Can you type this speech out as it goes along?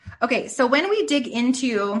Okay, so when we dig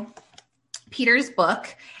into Peter's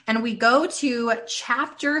book and we go to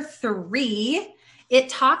chapter 3, it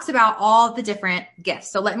talks about all the different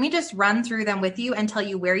gifts. So let me just run through them with you and tell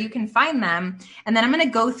you where you can find them. And then I'm going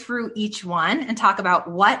to go through each one and talk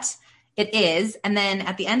about what it is. And then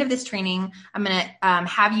at the end of this training, I'm going to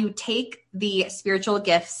have you take the spiritual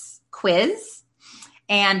gifts quiz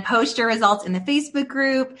and post your results in the Facebook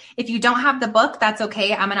group. If you don't have the book, that's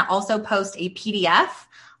okay. I'm going to also post a PDF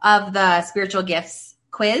of the spiritual gifts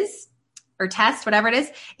quiz or test, whatever it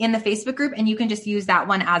is, in the Facebook group. And you can just use that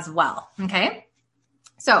one as well. Okay.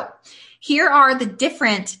 So here are the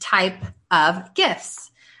different type of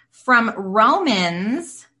gifts from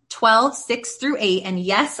Romans 12, 6 through 8. And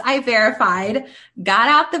yes, I verified, got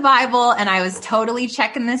out the Bible, and I was totally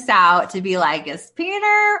checking this out to be like, does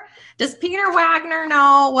Peter Wagner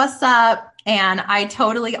know what's up? And I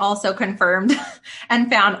totally also confirmed and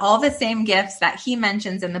found all the same gifts that he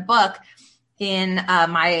mentions in the book in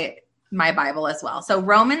my Bible as well. So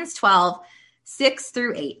Romans 12, 6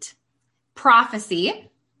 through 8,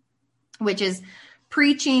 prophecy, which is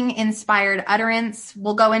preaching, inspired utterance.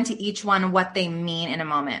 We'll go into each one, what they mean in a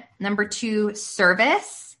moment. Number 2,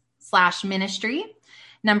 service/ministry.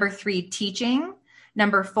 Number 3, teaching.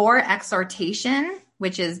 Number 4, exhortation,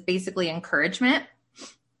 which is basically encouragement.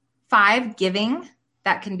 5, giving.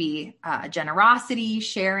 That can be generosity,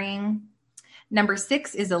 sharing. Number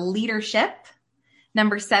 6 is a leadership.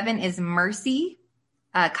 Number 7 is mercy,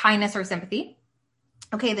 kindness or sympathy.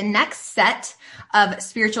 Okay, the next set of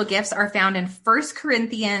spiritual gifts are found in 1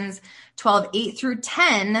 Corinthians 12, 8 through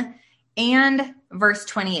 10 and verse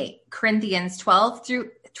 28. Corinthians 12, 8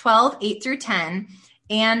 through 10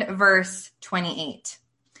 and verse 28.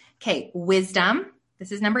 Okay, wisdom.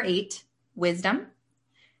 This is number 8, wisdom.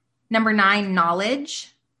 Number 9,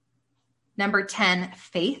 knowledge. Number 10,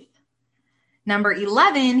 faith. Number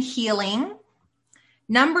 11, healing.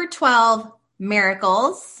 Number 12,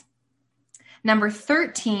 miracles. Number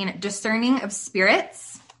 13, discerning of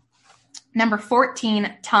spirits. Number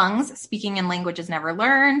 14, tongues, speaking in languages never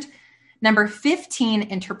learned. Number 15,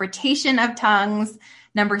 interpretation of tongues.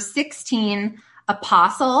 Number 16,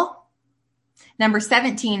 apostle. Number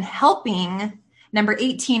 17, helping. Number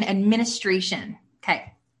 18, administration.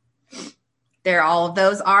 Okay. There, all of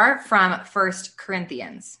those are from 1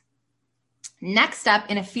 Corinthians. Next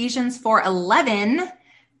up in Ephesians 4:11,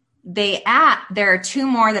 there are 2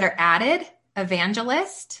 more that are added.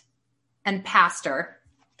 Evangelist and pastor.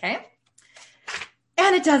 Okay.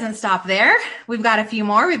 And it doesn't stop there. We've got a few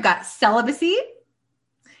more. We've got celibacy,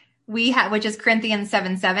 which is Corinthians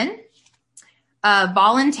 7:7.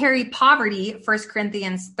 Voluntary poverty, 1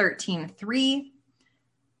 Corinthians 13:3.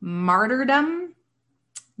 Martyrdom.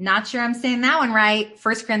 Not sure I'm saying that one right.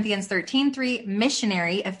 1 Corinthians 13:3.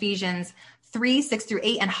 Missionary, Ephesians 3, 6 through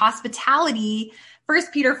 8. And hospitality,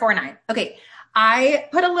 1 Peter 4:9. Okay. I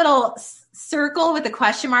put a little circle with a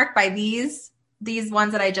question mark by these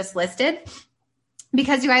ones that I just listed,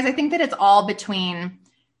 because you guys, I think that it's all between,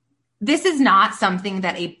 this is not something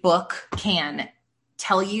that a book can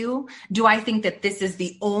tell you. Do I think that this is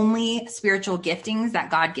the only spiritual giftings that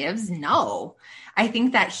God gives? No. I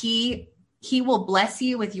think that he will bless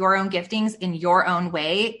you with your own giftings in your own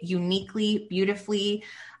way, uniquely, beautifully,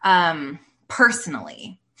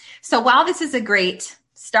 personally. So while this is a great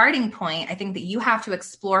starting point, I think that you have to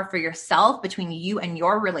explore for yourself, between you and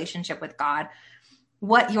your relationship with God,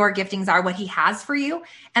 what your giftings are, what he has for you.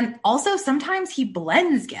 And also sometimes he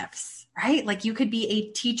blends gifts, right? Like you could be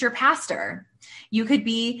a teacher pastor. You could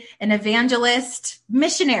be an evangelist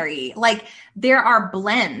missionary. Like there are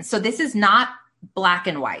blends. So this is not black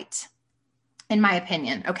and white, in my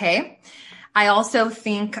opinion. Okay. I also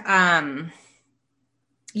think,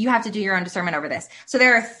 you have to do your own discernment over this. So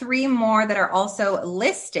there are 3 more that are also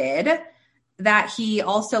listed that he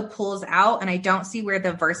also pulls out. And I don't see where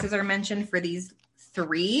the verses are mentioned for these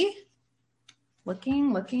 3.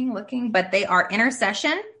 Looking, but they are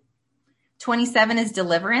intercession. 27 is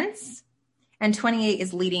deliverance. And 28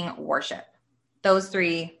 is leading worship. Those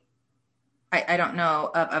 3, I don't know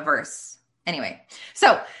of a verse. Anyway,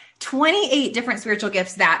 so 28 different spiritual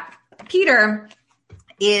gifts that Peter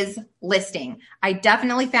is listing. I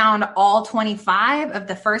definitely found all 25 of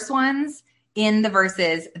the first ones in the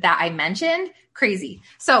verses that I mentioned. Crazy.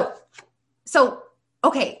 So,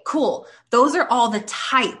 okay, cool. Those are all the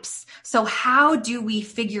types. So how do we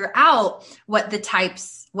figure out what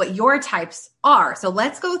your types are? So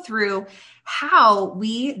let's go through how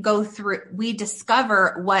we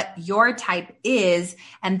discover what your type is.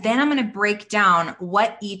 And then I'm going to break down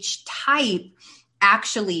what each type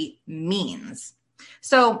actually means.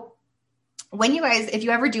 So if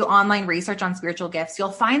you ever do online research on spiritual gifts,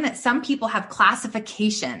 you'll find that some people have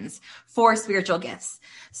classifications for spiritual gifts.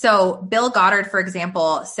 So Bill Goddard, for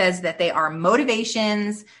example, says that they are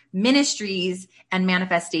motivations, ministries, and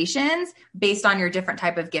manifestations based on your different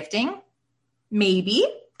type of gifting. Maybe.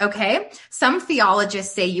 Okay. Some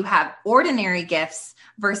theologists say you have ordinary gifts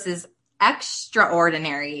versus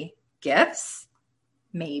extraordinary gifts.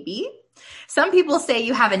 Maybe. Some people say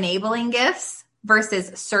you have enabling gifts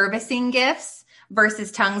versus servicing gifts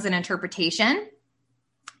versus tongues and interpretation.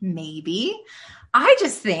 Maybe. I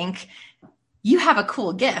just think you have a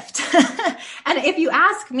cool gift. And if you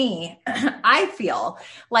ask me, I feel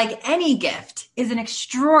like any gift is an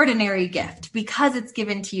extraordinary gift because it's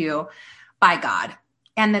given to you by God.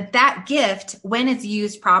 And that gift, when it's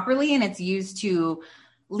used properly and it's used to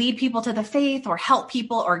lead people to the faith or help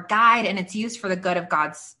people or guide, and it's used for the good of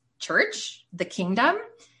God's church, the kingdom,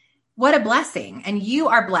 what a blessing. And you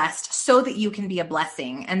are blessed so that you can be a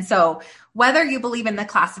blessing. And so whether you believe in the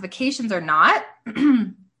classifications or not,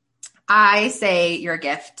 I say your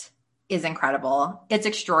gift is incredible. It's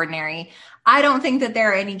extraordinary. I don't think that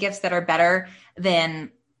there are any gifts that are better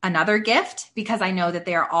than another gift because I know that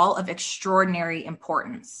they are all of extraordinary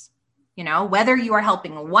importance. You know, whether you are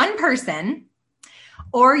helping one person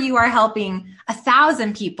or you are helping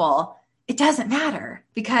 1,000 people, it doesn't matter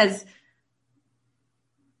because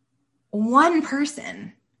one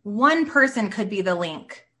person could be the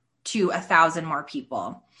link to 1,000 more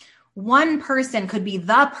people. One person could be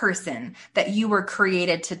the person that you were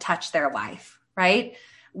created to touch their life, right?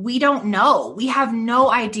 We don't know. We have no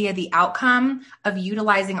idea the outcome of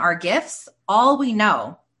utilizing our gifts. All we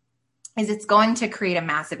know is it's going to create a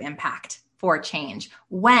massive impact for change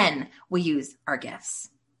when we use our gifts.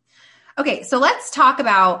 Okay, so let's talk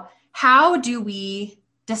about how do we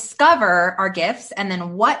discover our gifts, and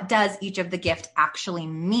then what does each of the gift actually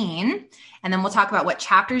mean? And then we'll talk about what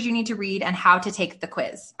chapters you need to read and how to take the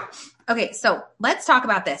quiz. Okay, so let's talk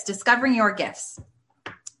about this, discovering your gifts.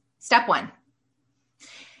 Step 1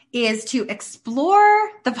 is to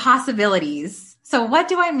explore the possibilities. So what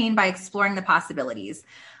do I mean by exploring the possibilities?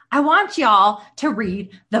 I want y'all to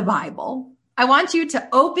read the Bible. I want you to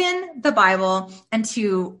open the Bible and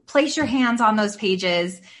to place your hands on those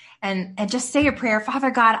pages and just say a prayer.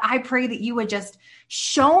 Father God, I pray that you would just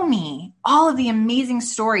show me all of the amazing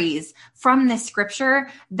stories from this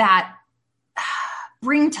scripture that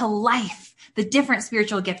bring to life the different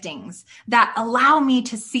spiritual giftings, that allow me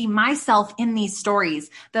to see myself in these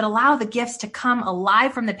stories, that allow the gifts to come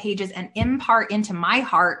alive from the pages and impart into my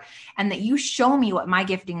heart, and that you show me what my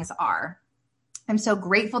giftings are. I'm so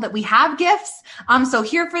grateful that we have gifts. I'm so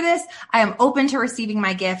here for this. I am open to receiving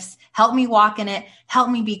my gifts. Help me walk in it. Help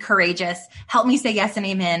me be courageous. Help me say yes and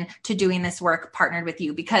amen to doing this work partnered with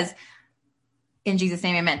you, because in Jesus'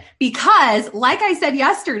 name, amen. Because like I said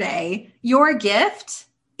yesterday, your gift,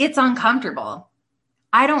 it's uncomfortable.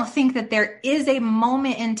 I don't think that there is a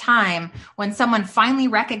moment in time when someone finally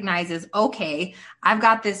recognizes, okay, I've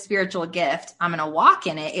got this spiritual gift. I'm going to walk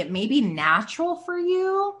in it. It may be natural for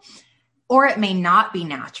you, or it may not be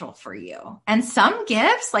natural for you. And some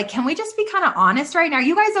gifts, like, can we just be kind of honest right now? Are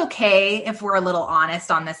you guys okay if we're a little honest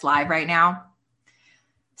on this live right now?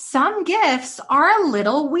 Some gifts are a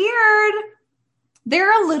little weird.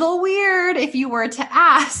 They're a little weird if you were to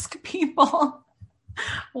ask people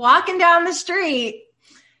walking down the street,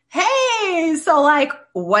 hey, so like,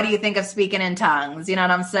 what do you think of speaking in tongues? You know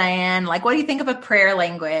what I'm saying? Like, what do you think of a prayer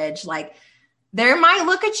language? Like, they might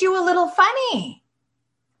look at you a little funny.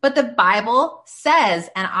 But the Bible says,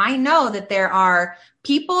 and I know that there are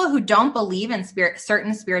people who don't believe in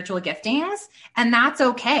certain spiritual giftings, and that's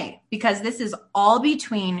okay, because this is all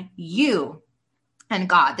between you and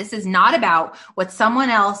God. This is not about what someone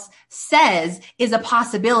else says is a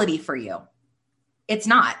possibility for you. It's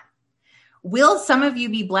not. Will some of you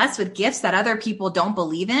be blessed with gifts that other people don't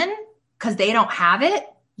believe in because they don't have it?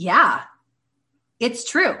 Yeah, it's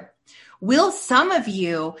true. Will some of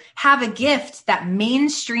you have a gift that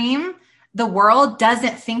mainstream the world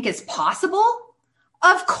doesn't think is possible?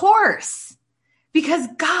 Of course, because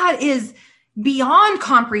God is beyond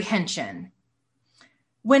comprehension.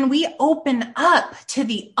 When we open up to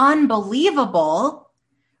the unbelievable,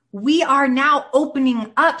 we are now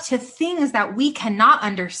opening up to things that we cannot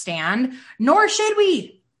understand, nor should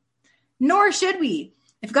we. Nor should we.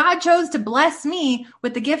 If God chose to bless me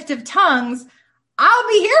with the gift of tongues, I'll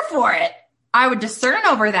be here for it. I would discern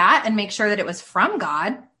over that and make sure that it was from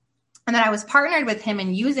God and that I was partnered with him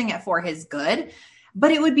in using it for his good.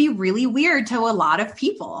 But it would be really weird to a lot of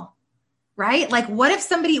people, right? Like, what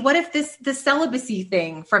if the celibacy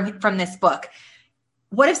thing from this book,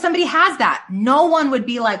 what if somebody has that? No one would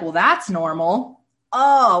be like, well, that's normal.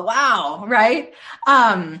 Oh, wow. Right.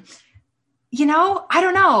 I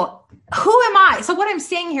don't know. Who am I? So what I'm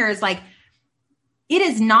saying here is like, it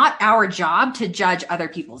is not our job to judge other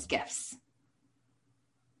people's gifts.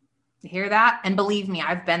 You hear that? And believe me,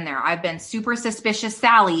 I've been there. I've been super suspicious,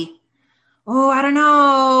 Sally. Oh, I don't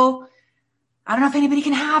know. I don't know if anybody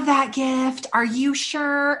can have that gift. Are you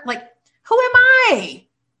sure? Like, who am I?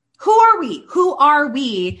 Who are we? Who are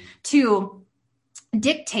we to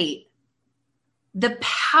dictate the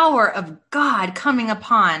power of God coming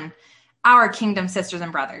upon our kingdom sisters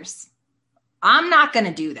and brothers? I'm not going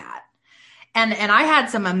to do that. And I had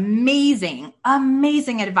some amazing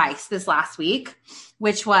advice this last week,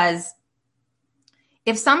 which was,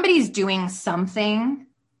 if somebody's doing something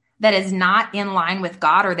that is not in line with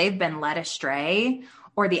God, or they've been led astray,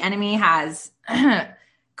 or the enemy has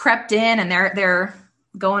crept in and they're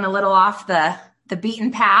going a little off the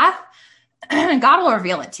beaten path, God will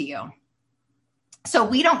reveal it to you. So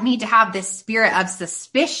we don't need to have this spirit of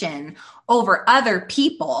suspicion over other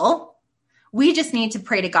people. We just need to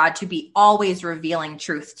pray to God to be always revealing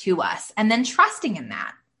truth to us and then trusting in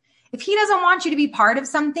that. If he doesn't want you to be part of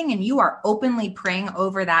something and you are openly praying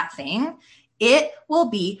over that thing, it will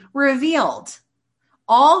be revealed.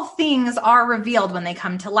 All things are revealed when they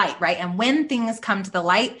come to light, right? And when things come to the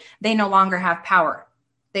light, they no longer have power.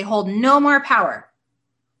 They hold no more power.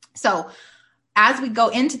 So as we go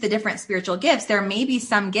into the different spiritual gifts, there may be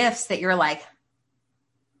some gifts that you're like,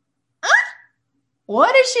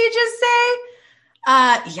 what did she just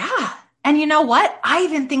say? Yeah. And you know what? I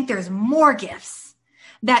even think there's more gifts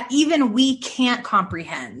that even we can't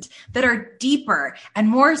comprehend, that are deeper and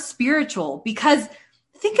more spiritual, because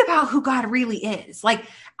think about who God really is. Like,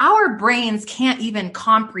 our brains can't even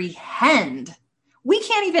comprehend. We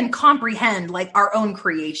can't even comprehend like our own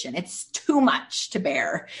creation. It's too much to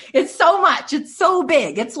bear. It's so much. It's so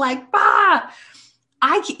big. It's like,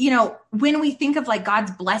 when we think of like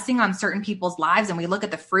God's blessing on certain people's lives and we look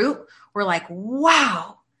at the fruit, we're like,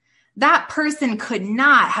 wow, that person could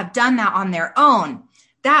not have done that on their own.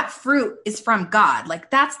 That fruit is from God.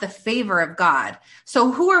 Like, that's the favor of God.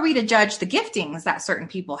 So who are we to judge the giftings that certain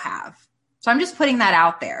people have? So I'm just putting that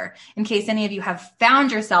out there in case any of you have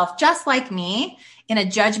found yourself just like me in a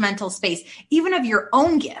judgmental space, even of your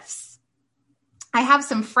own gifts. I have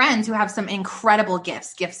some friends who have some incredible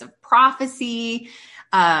gifts of prophecy,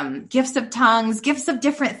 gifts of tongues, gifts of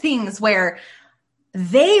different things, where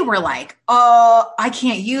they were like, oh, I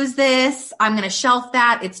can't use this. I'm going to shelf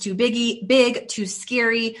that. It's too big, too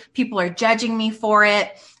scary. People are judging me for it.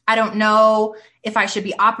 I don't know if I should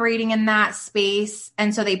be operating in that space.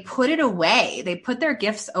 And so they put it away. They put their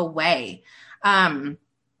gifts away. And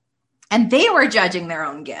they were judging their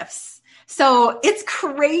own gifts. So it's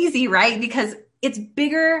crazy, right? Because it's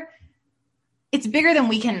bigger than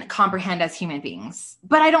we can comprehend as human beings.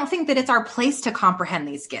 But I don't think that it's our place to comprehend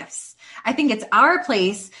these gifts. I think it's our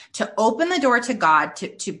place to open the door to God,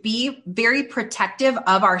 to be very protective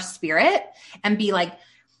of our spirit and be like,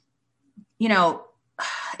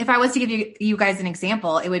 if I was to give you guys an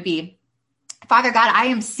example, it would be, Father God, I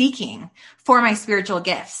am seeking for my spiritual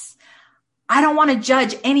gifts. I don't want to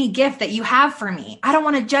judge any gift that you have for me. I don't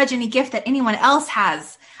want to judge any gift that anyone else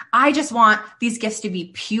has. I just want these gifts to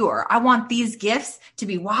be pure. I want these gifts to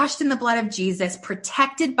be washed in the blood of Jesus,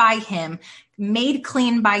 protected by him, made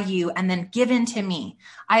clean by you, and then given to me.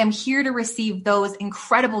 I am here to receive those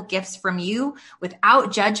incredible gifts from you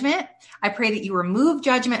without judgment. I pray that you remove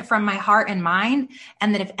judgment from my heart and mind,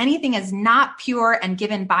 and that if anything is not pure and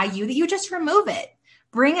given by you, that you just remove it.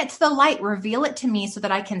 Bring it to the light, reveal it to me so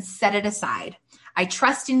that I can set it aside. I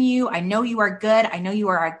trust in you. I know you are good. I know you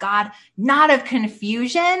are a God, not of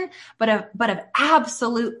confusion, but of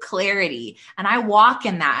absolute clarity. And I walk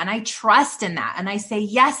in that and I trust in that. And I say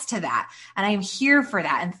yes to that. And I am here for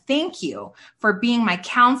that. And thank you for being my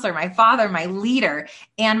counselor, my father, my leader,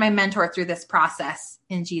 and my mentor through this process.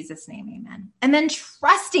 In Jesus' name, amen. And then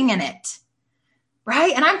trusting in it,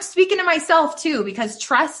 right? And I'm speaking to myself too, because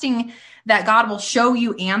trusting that God will show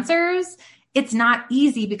you answers, it's not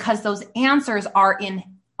easy because those answers are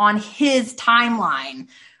on his timeline.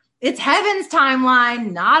 It's heaven's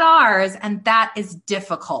timeline, not ours. And that is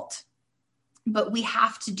difficult. But we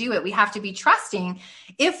have to do it. We have to be trusting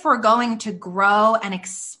if we're going to grow and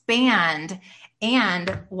expand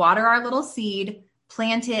and water our little seed,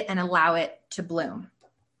 plant it, and allow it to bloom.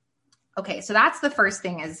 Okay, so that's the first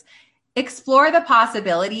thing, is explore the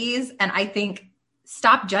possibilities. And I think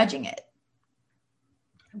stop judging it.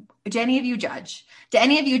 Do any of you judge? Do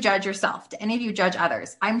any of you judge yourself? Do any of you judge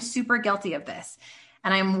others? I'm super guilty of this.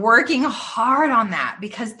 And I'm working hard on that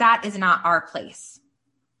because that is not our place.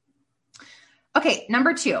 Okay,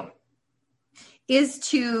 number 2 is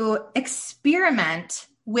to experiment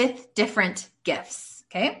with different gifts.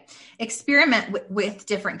 Okay, experiment with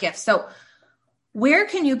different gifts. So where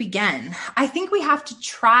can you begin? I think we have to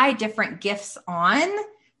try different gifts on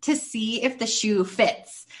to see if the shoe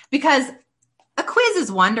fits, because a quiz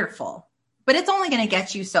is wonderful, but it's only going to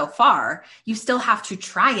get you so far. You still have to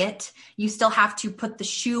try it. You still have to put the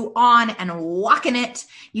shoe on and walk in it.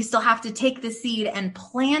 You still have to take the seed and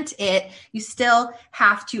plant it. You still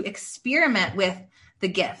have to experiment with the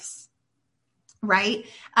gifts, right?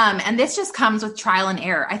 And this just comes with trial and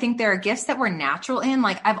error. I think there are gifts that we're natural in.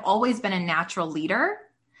 Like, I've always been a natural leader,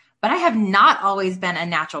 but I have not always been a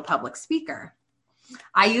natural public speaker.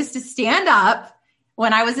 I used to stand up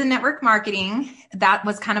when I was in network marketing. That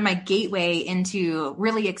was kind of my gateway into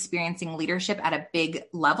really experiencing leadership at a big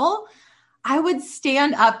level. I would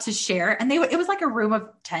stand up to share, and it was like a room of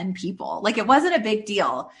 10 people. Like, it wasn't a big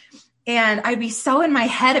deal. And I'd be so in my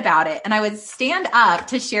head about it. And I would stand up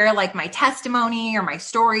to share like my testimony or my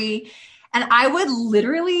story. And I would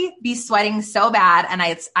literally be sweating so bad. And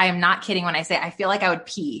I am not kidding when I say I feel like I would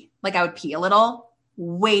pee. Like, I would pee a little.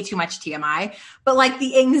 Way too much TMI. But like,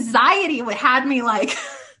 the anxiety had me like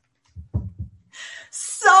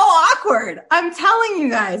so awkward. I'm telling you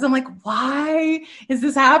guys. I'm like, why is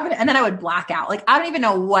this happening? And then I would black out. Like, I don't even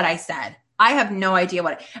know what I said. I have no idea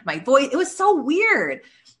my voice, it was so weird.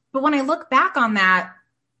 But when I look back on that,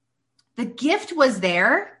 the gift was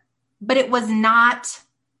there, but it was not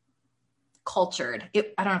cultured.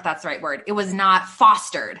 I don't know if that's the right word. It was not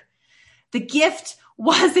fostered. The gift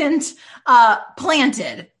wasn't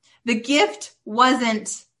planted. The gift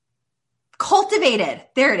wasn't cultivated.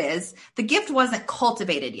 There it is. The gift wasn't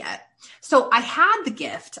cultivated yet. So I had the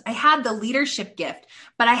gift. I had the leadership gift,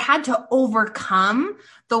 but I had to overcome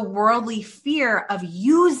the worldly fear of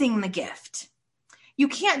using the gift. You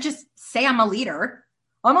can't just say, I'm a leader.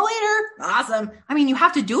 I'm a leader. Awesome. I mean, you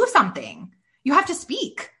have to do something. You have to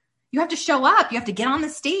speak. You have to show up. You have to get on the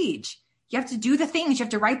stage. You have to do the things. You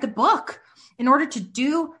have to write the book. In order to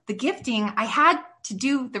do the gifting, I had to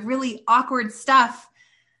do the really awkward stuff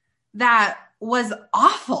that was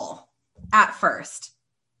awful at first.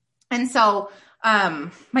 And so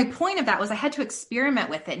my point of that was I had to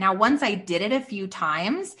experiment with it. Now, once I did it a few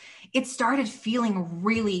times, it started feeling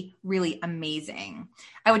really, really amazing.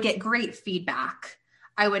 I would get great feedback.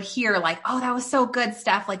 I would hear like, oh, that was so good,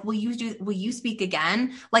 Steph. Like, will you speak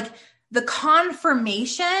again? Like, the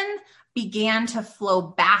confirmation began to flow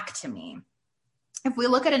back to me. If we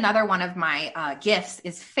look at another one of my gifts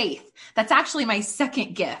is faith. That's actually my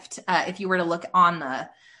second gift. If you were to look on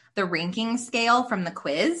the ranking scale from the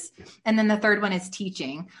quiz. And then the third one is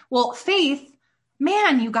teaching. Well, faith,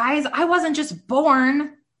 man, you guys, I wasn't just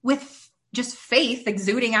born with just faith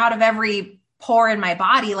exuding out of every pore in my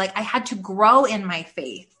body. Like, I had to grow in my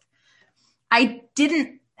faith. I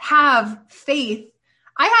didn't have faith.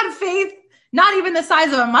 I had faith not even the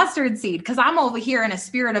size of a mustard seed, because I'm over here in a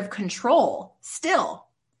spirit of control, still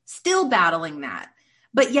battling that.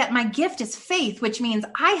 But yet my gift is faith, which means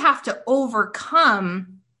I have to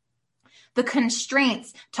overcome the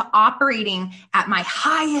constraints to operating at my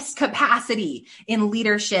highest capacity in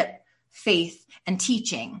leadership, faith, and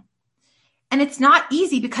teaching. And it's not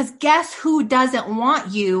easy, because guess who doesn't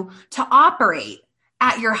want you to operate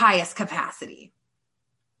at your highest capacity?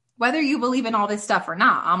 Whether you believe in all this stuff or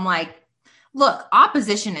not, I'm like, look,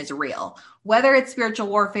 opposition is real. Whether it's spiritual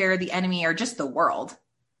warfare, the enemy, or just the world,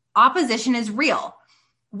 opposition is real.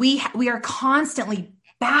 We are constantly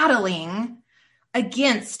battling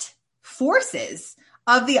against forces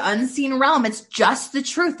of the unseen realm. It's just the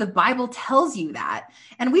truth. The Bible tells you that.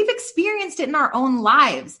 And we've experienced it in our own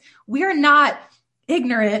lives. We're not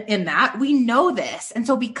ignorant in that. We know this. And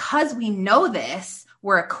so because we know this,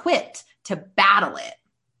 we're equipped to battle it.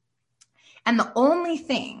 And the only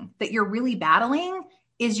thing that you're really battling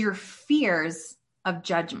is your fears of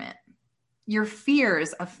judgment, your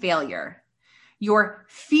fears of failure, your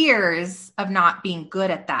fears of not being good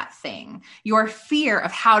at that thing, your fear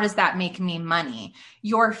of how does that make me money,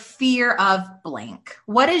 your fear of blank.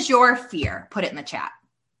 What is your fear? Put it in the chat.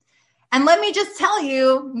 And let me just tell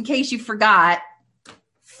you, in case you forgot,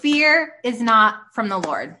 fear is not from the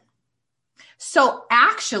Lord. So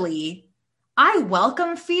actually, I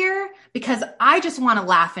welcome fear because I just want to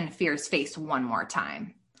laugh in fear's face one more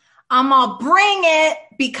time. I'm gonna bring it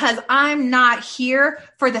because I'm not here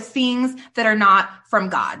for the things that are not from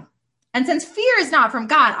God. And since fear is not from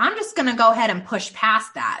God, I'm just going to go ahead and push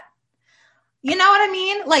past that. You know what I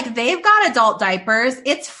mean? Like, they've got adult diapers.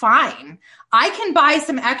 It's fine. I can buy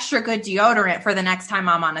some extra good deodorant for the next time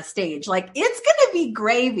I'm on a stage. Like, it's going to be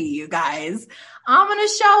gravy, you guys. I'm going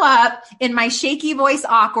to show up in my shaky voice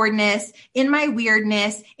awkwardness, in my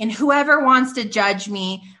weirdness, in whoever wants to judge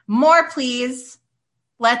me. More, please.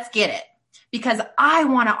 Let's get it. Because I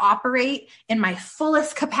want to operate in my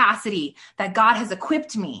fullest capacity that God has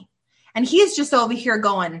equipped me. And he's just over here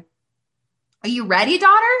going, are you ready,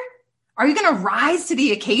 daughter? Are you going to rise to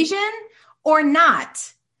the occasion or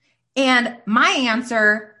not? And my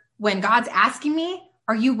answer when God's asking me,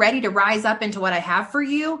 are you ready to rise up into what I have for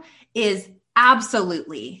you, is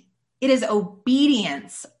absolutely. It is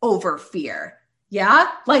obedience over fear. Yeah?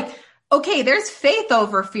 Like, okay, there's faith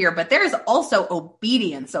over fear, but there's also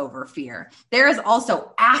obedience over fear. There is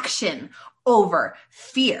also action over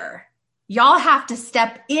fear. Y'all have to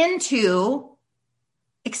step into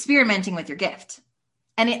experimenting with your gift.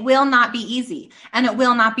 And it will not be easy, and it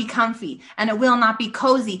will not be comfy, and it will not be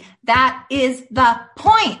cozy. That is the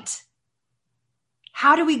point.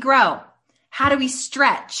 How do we grow? How do we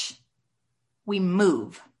stretch? We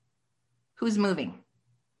move. Who's moving?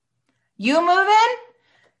 You moving?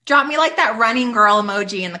 Drop me like that running girl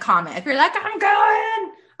emoji in the comment. If you're like, I'm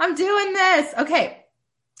going, I'm doing this. Okay.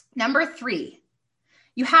 Number 3,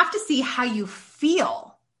 you have to see how you feel.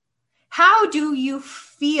 How do you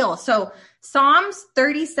feel? So Psalms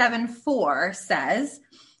 37:4 says,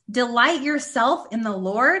 delight yourself in the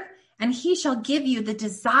Lord, and he shall give you the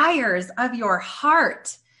desires of your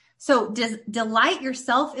heart. So delight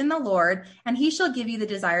yourself in the Lord, and he shall give you the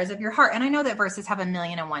desires of your heart. And I know that verses have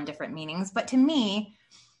 1,000,001 different meanings, but to me,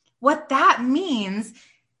 what that means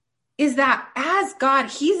is that as God,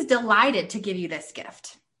 he's delighted to give you this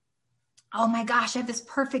gift. Oh my gosh, I have this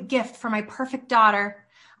perfect gift for my perfect daughter.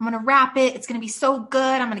 I'm going to wrap it. It's going to be so good.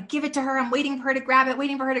 I'm going to give it to her. I'm waiting for her to grab it,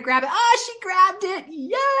 Oh, she grabbed it.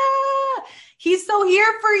 Yeah. He's so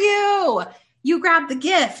here for you. You grab the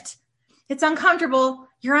gift. It's uncomfortable.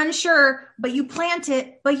 You're unsure, but you plant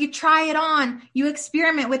it, but you try it on. You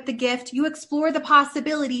experiment with the gift. You explore the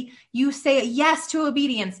possibility. You say yes to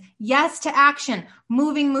obedience, yes to action,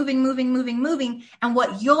 moving. And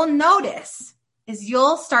what you'll notice is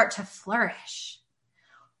you'll start to flourish.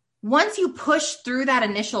 Once you push through that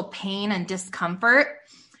initial pain and discomfort,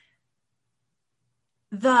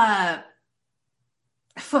 the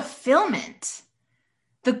fulfillment,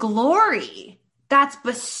 the glory that's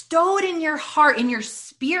bestowed in your heart, in your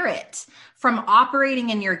spirit from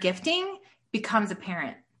operating in your gifting becomes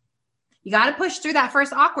apparent. You got to push through that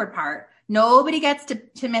first awkward part. Nobody gets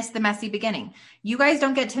to miss the messy beginning. You guys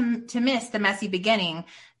don't get to miss the messy beginning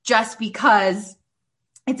just because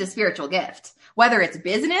it's a spiritual gift. Whether it's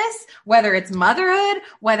business, whether it's motherhood,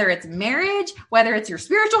 whether it's marriage, whether it's your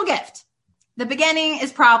spiritual gift, the beginning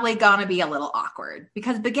is probably going to be a little awkward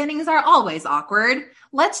because beginnings are always awkward.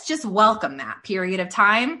 Let's just welcome that period of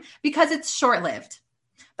time because it's short-lived.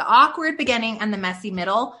 The awkward beginning and the messy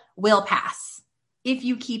middle will pass if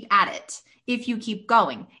you keep at it, if you keep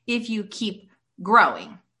going, if you keep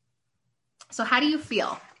growing. So how do you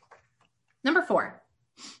feel? Number 4.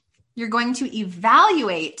 You're going to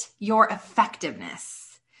evaluate your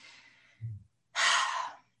effectiveness.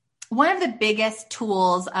 One of the biggest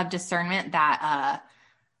tools of discernment that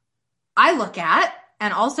I look at,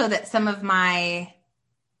 and also that some of my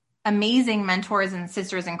amazing mentors and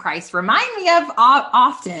sisters in Christ remind me of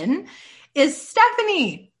often, is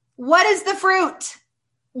Stephanie, what is the fruit?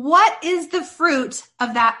 What is the fruit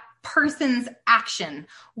of that person's action?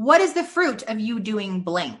 What is the fruit of you doing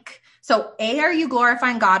blank? So A, are you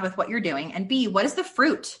glorifying God with what you're doing? And B, what is the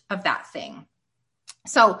fruit of that thing?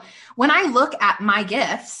 So when I look at my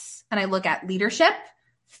gifts and I look at leadership,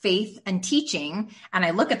 faith, and teaching, and I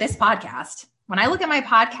look at this podcast, when I look at my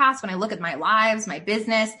podcast, when I look at my lives, my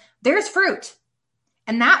business, there's fruit.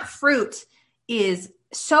 And that fruit is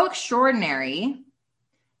so extraordinary,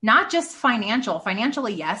 not just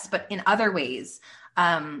financially, yes, but in other ways.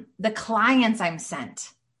 The clients I'm sent,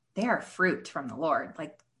 they are fruit from the Lord.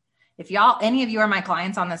 Like, if any of you are my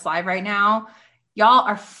clients on this live right now, y'all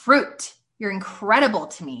are fruit. You're incredible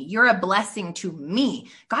to me. You're a blessing to me.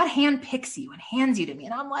 God handpicks you and hands you to me.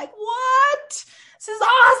 And I'm like, what? This is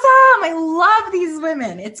awesome. I love these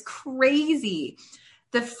women. It's crazy.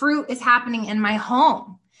 The fruit is happening in my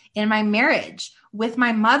home, in my marriage, with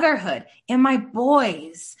my motherhood, in my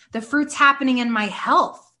boys. The fruit's happening in my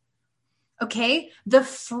health. Okay? The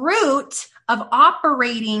fruit of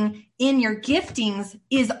operating in your giftings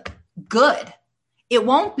is good. It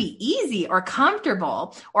won't be easy or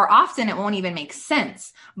comfortable, or often it won't even make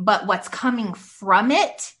sense. But what's coming from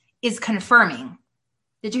it is confirming.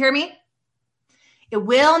 Did you hear me? It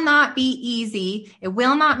will not be easy. It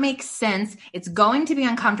will not make sense. It's going to be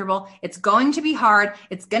uncomfortable. It's going to be hard.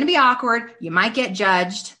 It's going to be awkward. You might get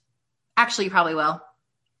judged. Actually, you probably will.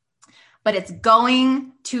 But it's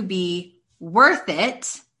going to be worth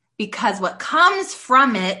it because what comes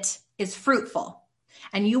from it is fruitful.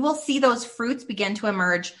 And you will see those fruits begin to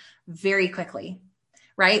emerge very quickly,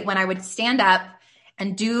 right? When I would stand up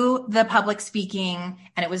and do the public speaking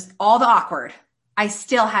and it was all the awkward, I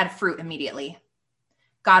still had fruit immediately.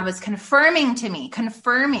 God was confirming to me,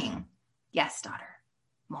 yes, daughter,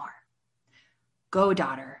 more. Go,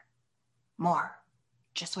 daughter, more.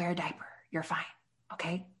 Just wear a diaper. You're fine.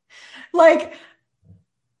 Okay. Like,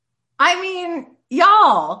 I mean,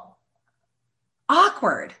 y'all,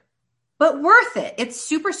 awkward, but worth it. It's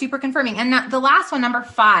super, super confirming. And the last one, number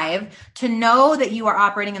 5, to know that you are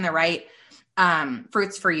operating in the right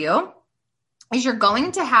fruits for you is you're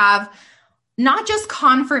going to have not just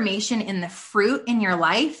confirmation in the fruit in your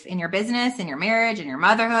life, in your business, in your marriage, in your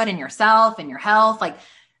motherhood, in yourself, in your health. Like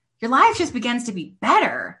your life just begins to be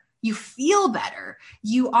better. You feel better.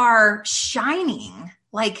 You are shining.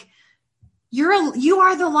 Like you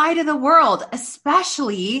are the light of the world,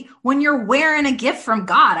 especially when you're wearing a gift from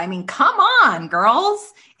God. I mean, come on,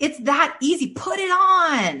 girls. It's that easy. Put it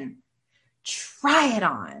on. Try it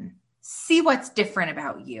on. See what's different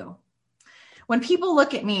about you. When people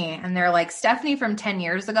look at me and they're like, Stephanie from 10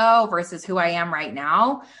 years ago versus who I am right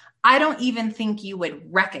now, I don't even think you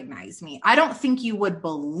would recognize me. I don't think you would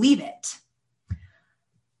believe it.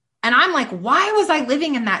 And I'm like, why was I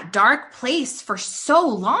living in that dark place for so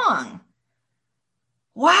long?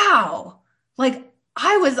 Wow. Like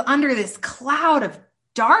I was under this cloud of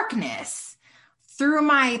darkness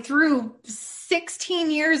through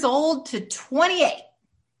 16 years old to 28,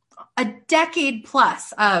 a decade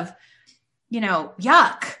plus of,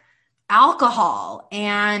 yuck, alcohol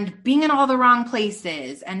and being in all the wrong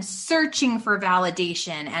places and searching for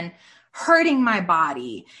validation and hurting my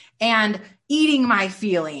body and eating my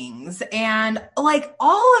feelings and like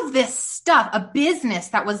all of this stuff. A business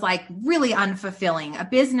that was like really unfulfilling, a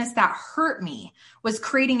business that hurt me, was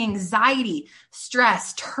creating anxiety,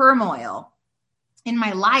 stress, turmoil in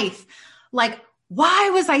my life. Like, why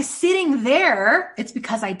was I sitting there? It's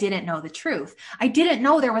because I didn't know the truth. I didn't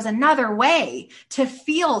know there was another way to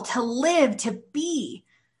feel, to live, to be.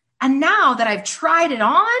 And now that I've tried it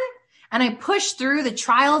on and I push through the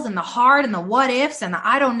trials and the hard and the what ifs and the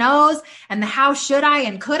I don't knows and the how should I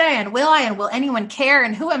and could I and will anyone care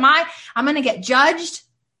and who am I? I'm going to get judged.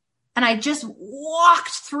 And I just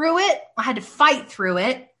walked through it. I had to fight through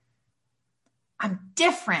it. I'm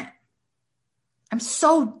different. I'm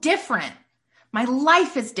so different. My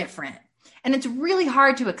life is different. And it's really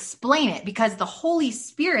hard to explain it because the Holy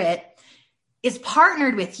Spirit is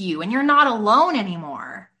partnered with you and you're not alone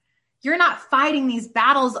anymore. You're not fighting these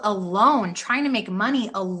battles alone, trying to make money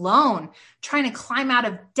alone, trying to climb out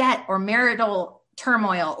of debt or marital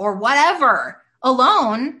turmoil or whatever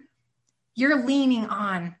alone. You're leaning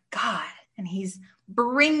on God and he's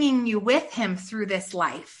bringing you with him through this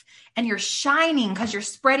life. And you're shining because you're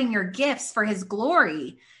spreading your gifts for his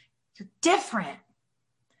glory. You're different.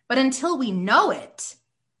 But until we know it,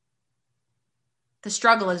 the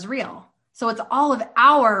struggle is real. So it's all of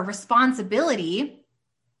our responsibility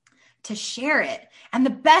to share it. And the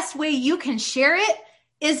best way you can share it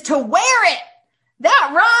is to wear it.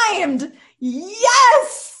 That rhymed.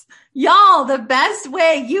 Yes. Y'all, the best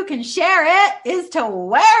way you can share it is to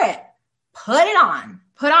wear it. Put it on.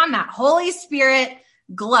 Put on that Holy Spirit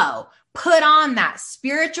glow. Put on that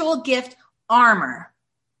spiritual gift armor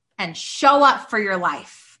and show up for your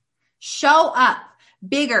life. Show up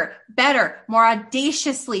bigger, better, more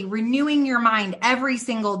audaciously, renewing your mind every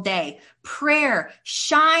single day. Prayer,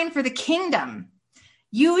 shine for the kingdom.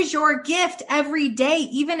 Use your gift every day,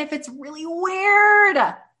 even if it's really weird.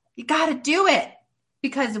 You got to do it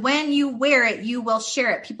because when you wear it, you will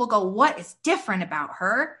share it. People go, what is different about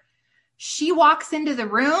her? She walks into the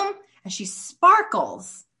room and she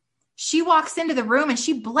sparkles. She walks into the room and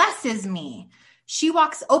she blesses me. She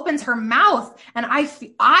opens her mouth and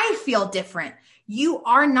I feel different.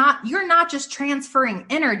 You're not just transferring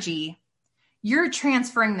energy. You're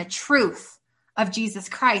transferring the truth of Jesus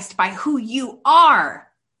Christ by who you are.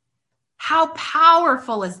 How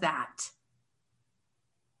powerful is that?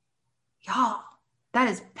 Y'all, that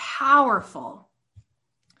is powerful.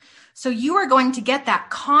 So you are going to get that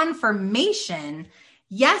confirmation,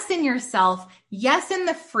 yes, in yourself, yes, in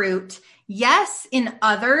the fruit, yes, in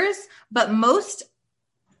others, but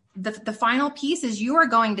the final piece is you are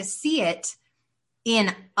going to see it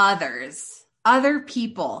in other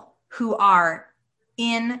people who are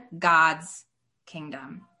in God's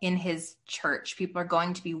kingdom. in his church. People are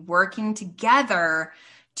going to be working together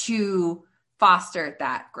to foster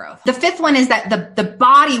that growth. The fifth one is that the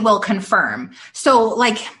body will confirm. So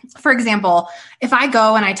like, for example, if I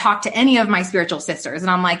go and I talk to any of my spiritual sisters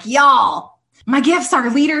and I'm like, y'all, my gifts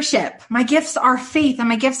are leadership, my gifts are faith, and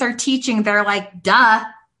my gifts are teaching. They're like, duh.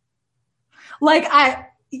 Like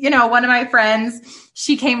one of my friends,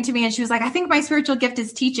 she came to me and she was like, I think my spiritual gift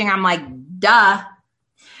is teaching. I'm like, duh.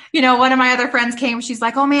 One of my other friends came, she's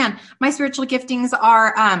like, oh man, my spiritual giftings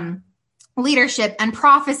are, leadership and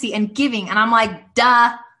prophecy and giving. And I'm like,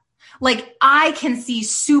 duh. Like I can see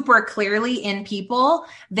super clearly in people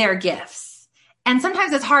their gifts. And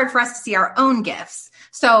sometimes it's hard for us to see our own gifts.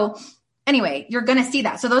 So anyway, you're going to see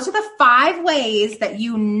that. So those are the 5 ways that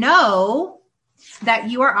you know that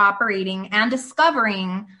you are operating and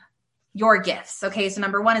discovering your gifts. Okay. So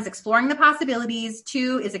number 1 is exploring the possibilities.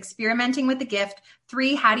 2 is experimenting with the gift.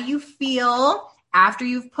 3, how do you feel after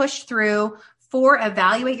you've pushed through? 4,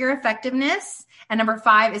 evaluate your effectiveness. And number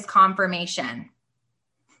 5 is confirmation.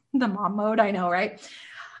 The mom mode, I know, right?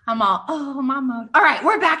 I'm all, oh, mom mode. All right,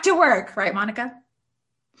 we're back to work, right, Monica?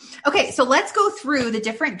 Okay, so let's go through the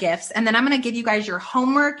different gifts, and then I'm going to give you guys your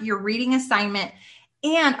homework, your reading assignment,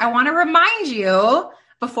 and I want to remind you,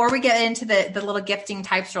 before we get into the little gifting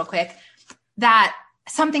types real quick, that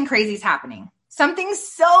something crazy is happening. Something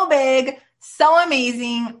so big, so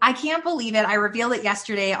amazing. I can't believe it. I revealed it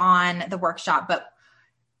yesterday on the workshop, but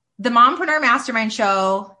the Mompreneur Mastermind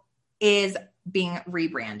Show is being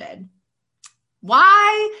rebranded.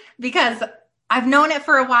 Why? Because I've known it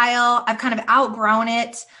for a while. I've kind of outgrown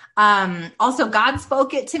it. Also, God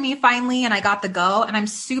spoke it to me finally, and I got the go, and I'm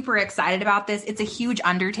super excited about this. It's a huge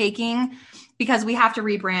undertaking because we have to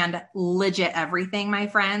rebrand legit everything, my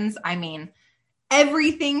friends. I mean,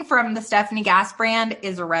 everything from the Stephanie Gass brand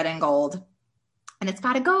is red and gold. And it's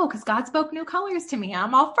got to go because God spoke new colors to me.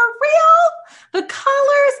 I'm all, for real? The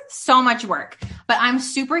colors, so much work. But I'm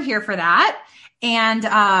super here for that.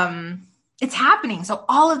 And it's happening. So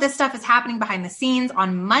all of this stuff is happening behind the scenes.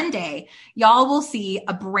 On Monday, y'all will see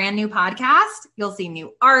a brand new podcast. You'll see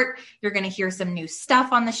new art. You're going to hear some new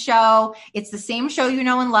stuff on the show. It's the same show you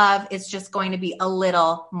know and love. It's just going to be a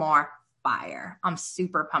little more fire. I'm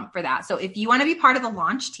super pumped for that. So if you want to be part of the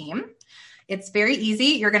launch team, it's very easy.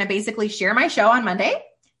 You're going to basically share my show on Monday.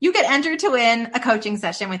 You get entered to win a coaching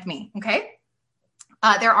session with me. Okay.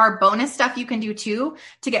 There are bonus stuff you can do too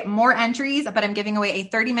to get more entries, but I'm giving away a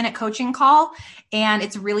 30-minute coaching call and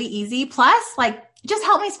it's really easy. Plus, just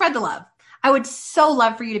help me spread the love. I would so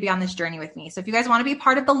love for you to be on this journey with me. So if you guys want to be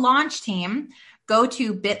part of the launch team, go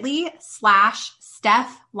to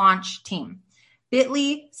bit.ly/Steph launch team.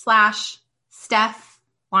 bit.ly/Steph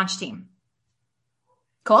launch team.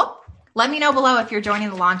 Cool. Let me know below if you're joining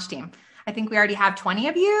the launch team. I think we already have 20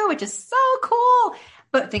 of you, which is so cool.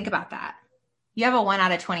 But think about that. You have a 1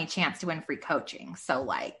 out of 20 chance to win free coaching. So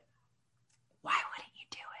why wouldn't you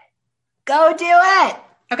do it? Go do it.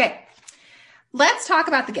 Okay. Let's talk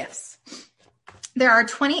about the gifts. There are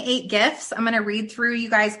 28 gifts. I'm going to read through you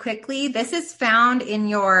guys quickly. This is found in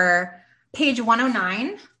your page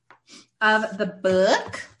 109 of the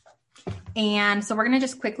book. And so we're going to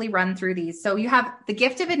just quickly run through these. So you have the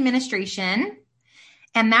gift of administration,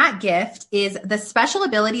 and that gift is the special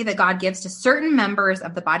ability that God gives to certain members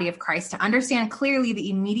of the body of Christ to understand clearly the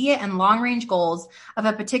immediate and long-range goals of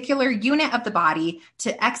a particular unit of the body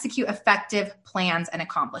to execute effective plans and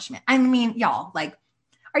accomplishment. I mean, y'all,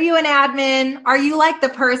 are you an admin? Are you the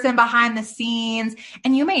person behind the scenes?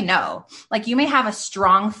 And you may know, you may have a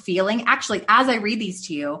strong feeling. Actually, as I read these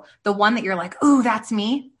to you, the one that you're like, ooh, that's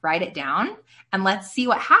me, write it down. And let's see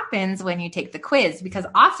what happens when you take the quiz, because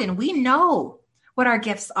often we know what our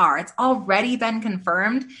gifts are. It's already been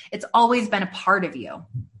confirmed. It's always been a part of you.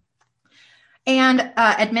 And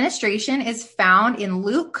administration is found in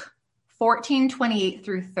Luke 14:28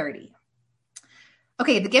 through 30.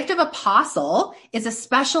 Okay, the gift of apostle is a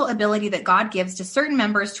special ability that God gives to certain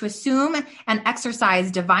members to assume and exercise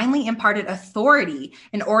divinely imparted authority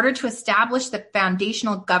in order to establish the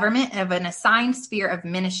foundational government of an assigned sphere of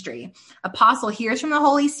ministry. Apostle hears from the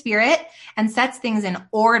Holy Spirit and sets things in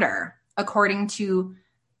order according to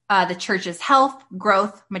the church's health,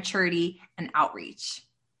 growth, maturity, and outreach.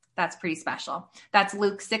 That's pretty special. That's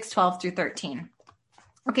Luke 6:12 through 13.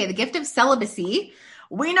 Okay, the gift of celibacy.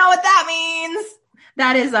 We know what that means.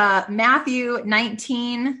 That is Matthew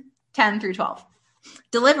 19:10 through 12.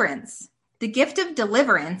 Deliverance. The gift of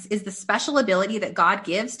deliverance is the special ability that God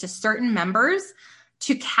gives to certain members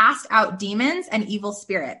to cast out demons and evil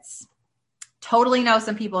spirits. Totally know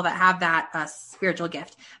some people that have that spiritual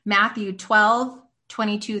gift. Matthew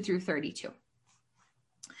 12:22 through 32.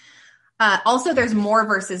 Also, there's more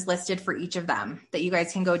verses listed for each of them that you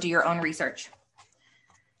guys can go do your own research.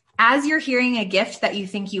 As you're hearing a gift that you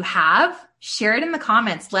think you have, share it in the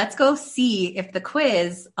comments. Let's go see if the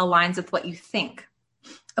quiz aligns with what you think.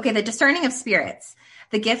 Okay, the discerning of spirits.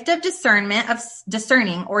 The gift of discerning of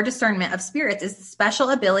spirits is the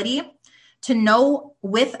special ability to know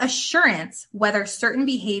with assurance whether certain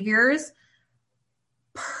behaviors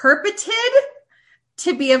purported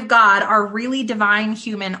to be of God are really divine,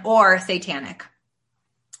 human, or satanic.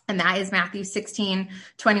 And that is Matthew 16,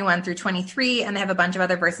 21 through 23. And they have a bunch of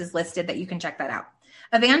other verses listed that you can check that out.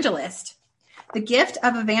 Evangelist. The gift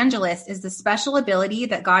of evangelist is the special ability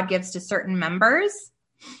that God gives to certain members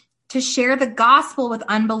to share the gospel with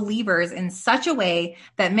unbelievers in such a way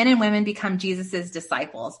that men and women become Jesus's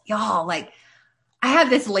disciples. Y'all, like, I had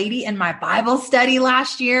this lady in my Bible study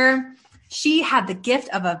last year. She had the gift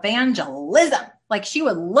of evangelism. Like, she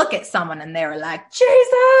would look at someone and they were like,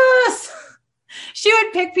 Jesus. She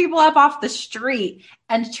would pick people up off the street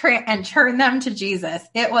and turn them to Jesus.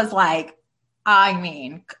 It was like, I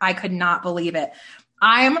mean, I could not believe it.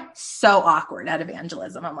 I'm so awkward at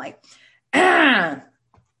evangelism. I'm like,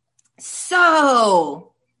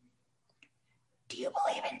 so do you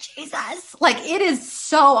believe in Jesus? Like, it is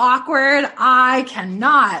so awkward. I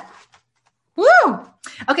cannot. Woo.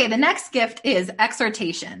 Okay. The next gift is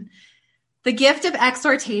exhortation. The gift of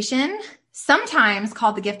exhortation, sometimes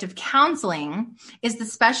called the gift of counseling, is the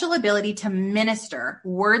special ability to minister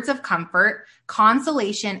words of comfort,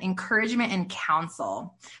 consolation, encouragement, and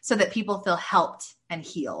counsel so that people feel helped and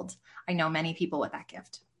healed. I know many people with that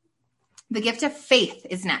gift. The gift of faith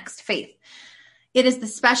is next. Faith. It is the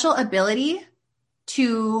special ability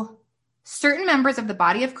to certain members of the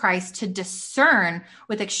body of Christ to discern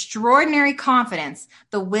with extraordinary confidence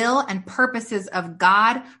the will and purposes of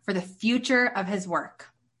God for the future of his work.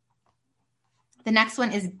 The next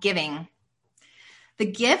one is giving. The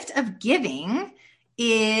gift of giving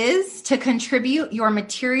is to contribute your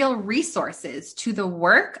material resources to the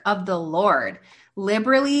work of the Lord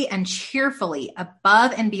liberally and cheerfully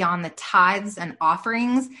above and beyond the tithes and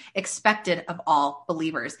offerings expected of all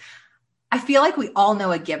believers. I feel like we all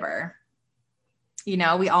know a giver. You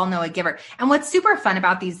know, we all know a giver. And what's super fun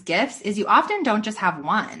about these gifts is you often don't just have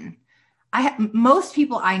one. Most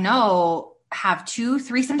people I know have 2,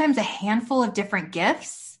 3, sometimes a handful of different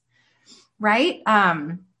gifts, right?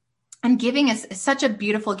 And giving is such a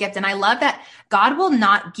beautiful gift. And I love that God will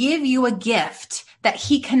not give you a gift that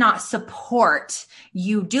he cannot support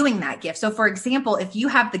you doing that gift. So for example, if you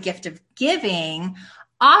have the gift of giving,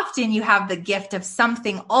 often you have the gift of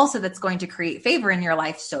something also that's going to create favor in your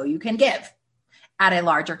life so you can give at a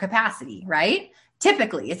larger capacity, right?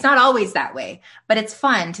 Typically, it's not always that way, but it's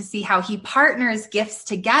fun to see how he partners gifts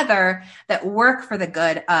together that work for the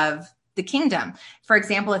good of the kingdom. For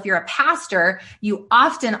example, if you're a pastor, you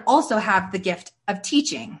often also have the gift of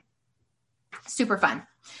teaching. Super fun.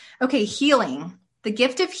 Okay, healing. The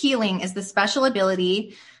gift of healing is the special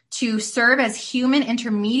ability to serve as human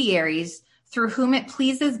intermediaries through whom it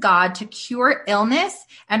pleases God to cure illness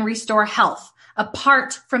and restore health,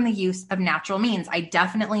 apart from the use of natural means. I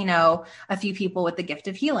definitely know a few people with the gift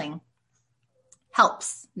of healing.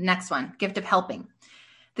 Helps. Next one, gift of helping.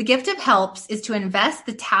 The gift of helps is to invest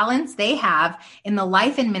the talents they have in the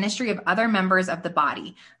life and ministry of other members of the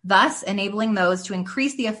body, thus enabling those to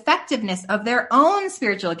increase the effectiveness of their own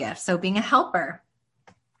spiritual gifts. So being a helper.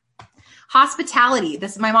 Hospitality.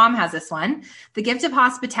 My mom has this one. The gift of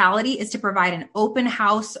hospitality is to provide an open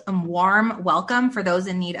house and warm welcome for those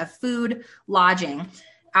in need of food, lodging.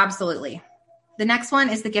 Absolutely. The next one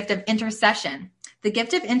is the gift of intercession. The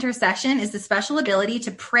gift of intercession is the special ability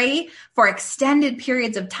to pray for extended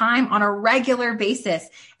periods of time on a regular basis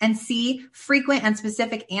and see frequent and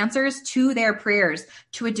specific answers to their prayers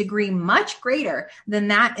to a degree much greater than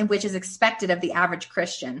that in which is expected of the average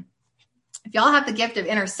Christian. If y'all have the gift of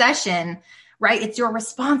intercession, right, it's your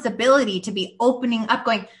responsibility to be opening up,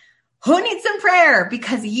 going, who needs some prayer?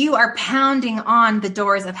 Because you are pounding on the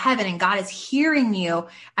doors of heaven and God is hearing you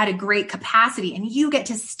at a great capacity and you get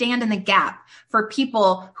to stand in the gap for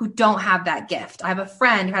people who don't have that gift. I have a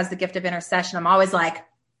friend who has the gift of intercession. I'm always like,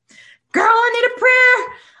 girl,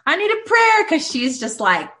 I need a prayer. Because she's just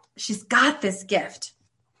like, she's got this gift.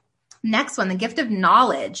 Next one, the gift of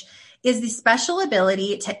knowledge is the special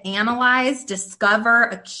ability to analyze, discover,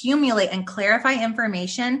 accumulate, and clarify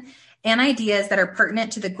information and ideas that are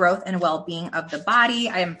pertinent to the growth and well-being of the body.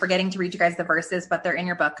 I am forgetting to read you guys the verses, but they're in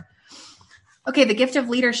your book. Okay, the gift of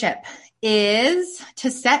leadership is to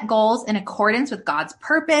set goals in accordance with God's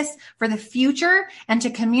purpose for the future and to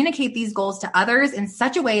communicate these goals to others in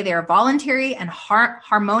such a way they are voluntary and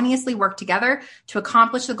harmoniously work together to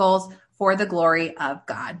accomplish the goals for the glory of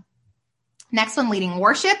God. Next one, leading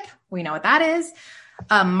worship. We know what that is.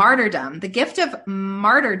 Martyrdom. The gift of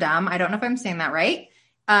martyrdom, I don't know if I'm saying that right,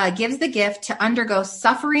 gives the gift to undergo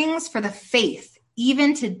sufferings for the faith,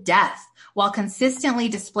 even to death, while consistently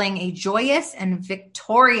displaying a joyous and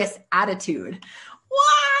victorious attitude.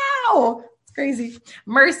 Wow! It's crazy.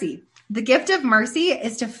 Mercy. The gift of mercy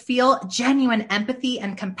is to feel genuine empathy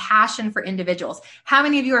and compassion for individuals. How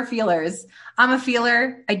many of you are feelers? I'm a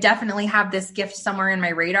feeler. I definitely have this gift somewhere in my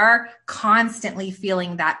radar, constantly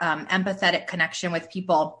feeling that empathetic connection with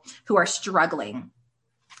people who are struggling.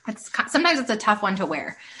 Sometimes it's a tough one to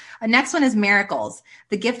wear. Next one is miracles.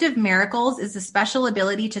 The gift of miracles is the special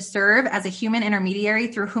ability to serve as a human intermediary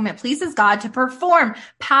through whom it pleases God to perform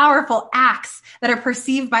powerful acts that are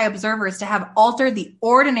perceived by observers to have altered the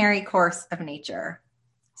ordinary course of nature.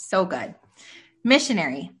 So good.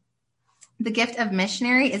 Missionary. The gift of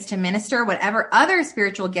missionary is to minister whatever other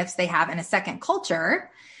spiritual gifts they have in a second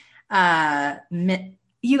culture. Y'all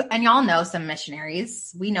know some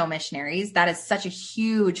missionaries. We know missionaries. That is such a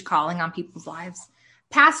huge calling on people's lives.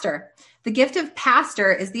 Pastor. The gift of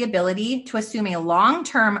pastor is the ability to assume a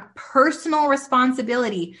long-term personal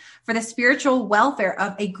responsibility for the spiritual welfare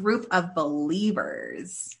of a group of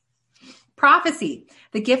believers. Prophecy.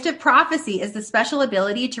 The gift of prophecy is the special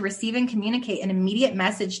ability to receive and communicate an immediate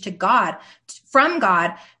message to God, from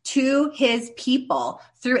God to his people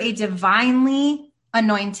through a divinely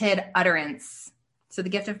anointed utterance. So the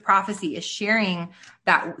gift of prophecy is sharing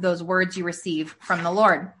those words you receive from the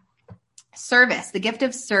Lord. Service. The gift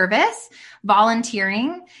of service,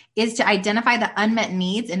 volunteering, is to identify the unmet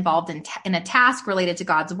needs involved in a task related to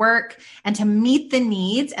God's work and to meet the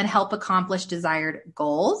needs and help accomplish desired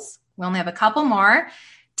goals. We only have a couple more.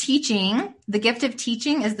 Teaching. The gift of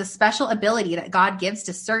teaching is the special ability that God gives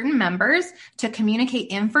to certain members to communicate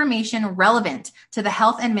information relevant to the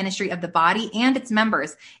health and ministry of the body and its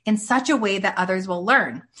members in such a way that others will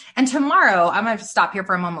learn. And tomorrow, I'm going to stop here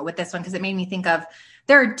for a moment with this one because it made me think of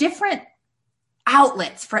there are different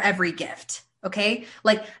outlets for every gift. Okay.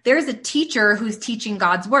 Like there's a teacher who's teaching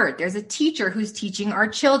God's word. There's a teacher who's teaching our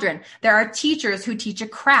children. There are teachers who teach a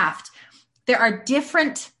craft. There are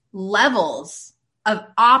different levels of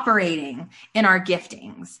operating in our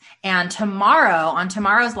giftings. And tomorrow, on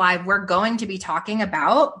tomorrow's live, we're going to be talking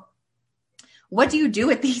about what do you do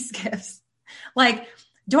with these gifts? Like,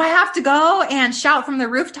 do I have to go and shout from the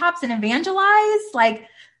rooftops and evangelize? Like,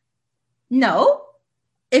 no.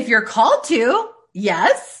 If you're called to,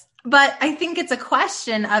 yes. But I think it's a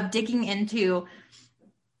question of digging into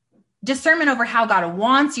discernment over how God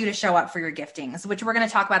wants you to show up for your giftings, which we're going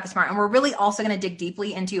to talk about this tomorrow. And we're really also going to dig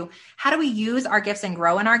deeply into how do we use our gifts and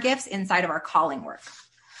grow in our gifts inside of our calling work.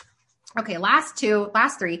 Okay, last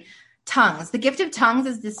three. Tongues. The gift of tongues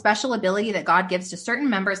is the special ability that God gives to certain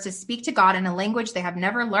members to speak to God in a language they have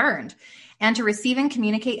never learned and to receive and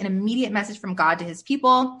communicate an immediate message from God to his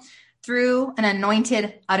people through an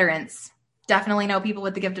anointed utterance. Definitely know people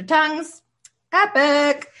with the gift of tongues.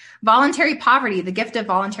 Epic. Voluntary poverty. The gift of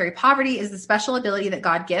voluntary poverty is the special ability that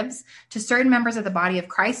God gives to certain members of the body of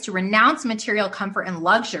Christ to renounce material comfort and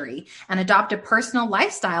luxury and adopt a personal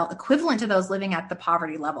lifestyle equivalent to those living at the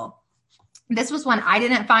poverty level. This was one I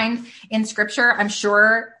didn't find in scripture. I'm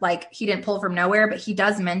sure like he didn't pull from nowhere, but he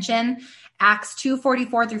does mention Acts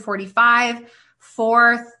 2:44 through 45,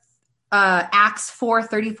 Acts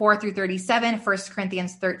 4:34 through 37, 1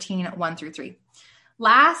 Corinthians 13, 1 through 3.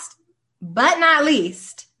 Last but not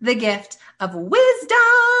least, the gift of wisdom.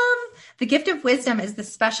 The gift of wisdom is the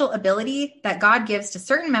special ability that God gives to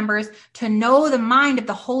certain members to know the mind of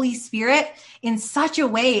the Holy Spirit in such a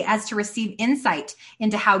way as to receive insight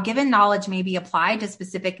into how given knowledge may be applied to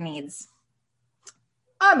specific needs.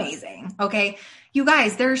 Amazing. Okay. You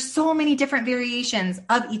guys, there's so many different variations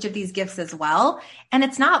of each of these gifts as well. And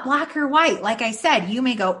it's not black or white. Like I said, you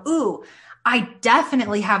may go, ooh, I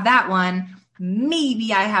definitely have that one.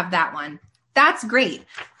 Maybe I have that one. That's great.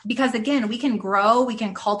 Because again, we can grow, we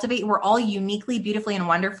can cultivate. We're all uniquely, beautifully, and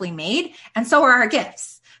wonderfully made. And so are our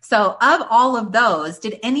gifts. So of all of those,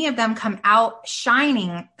 did any of them come out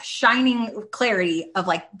shining clarity of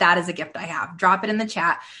like, that is a gift I have? Drop it in the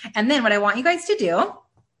chat. And then what I want you guys to do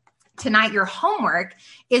tonight, your homework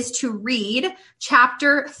is to read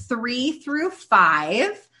chapter 3 through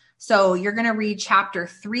 5. So you're going to read chapter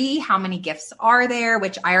 3. How many gifts are there?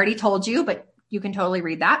 Which I already told you, but you can totally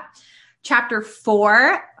read that. Chapter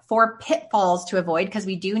 4 pitfalls to avoid, because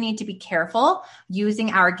we do need to be careful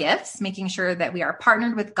using our gifts, making sure that we are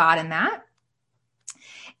partnered with God in that.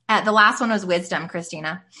 The last one was wisdom,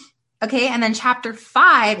 Christina. Okay. And then chapter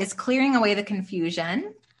 5 is clearing away the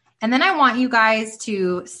confusion. And then I want you guys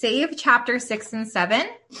to save chapter 6 and 7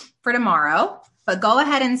 for tomorrow, but go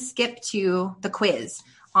ahead and skip to the quiz.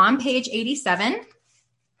 On page 87,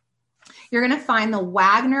 you're going to find the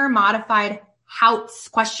Wagner Modified Hautz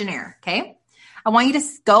questionnaire, okay? I want you to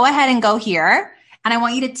go ahead and go here, and I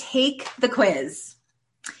want you to take the quiz.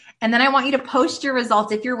 And then I want you to post your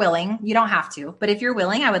results if you're willing. You don't have to, but if you're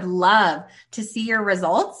willing, I would love to see your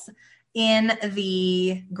results in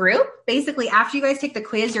the group. Basically, after you guys take the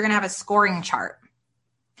quiz, you're going to have a scoring chart.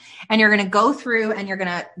 And you're going to go through and you're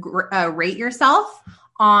going to rate yourself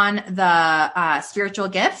on the spiritual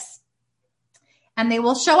gifts. And they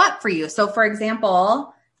will show up for you. So for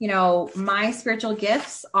example, you know, my spiritual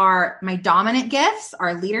gifts are, my dominant gifts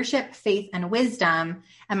are leadership, faith, and wisdom.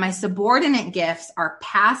 And my subordinate gifts are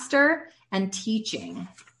pastor and teaching.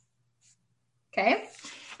 Okay.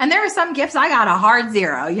 And there are some gifts I got a hard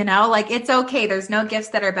 0, you know, like it's okay. There's no gifts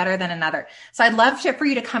that are better than another. So I'd love for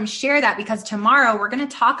you to come share that, because tomorrow we're going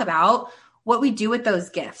to talk about what we do with those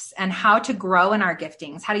gifts and how to grow in our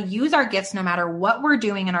giftings, how to use our gifts no matter what we're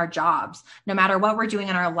doing in our jobs, no matter what we're doing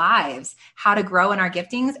in our lives, how to grow in our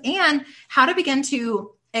giftings, and how to begin to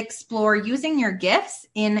explore using your gifts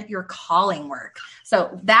in your calling work.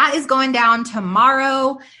 So that is going down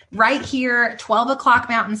tomorrow, right here, 12 o'clock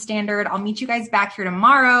Mountain Standard. I'll meet you guys back here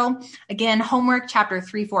tomorrow. Again, homework, chapter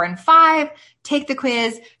 3, 4, and 5. Take the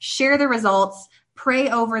quiz, share the results, pray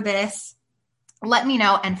over this. Let me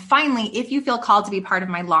know. And finally, if you feel called to be part of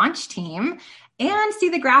my launch team and see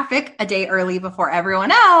the graphic a day early before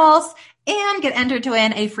everyone else and get entered to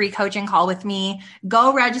win a free coaching call with me,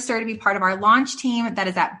 go register to be part of our launch team. That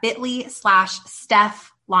is at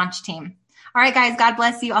bit.ly/Steph Launch Team. All right, guys, God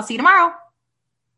bless you. I'll see you tomorrow.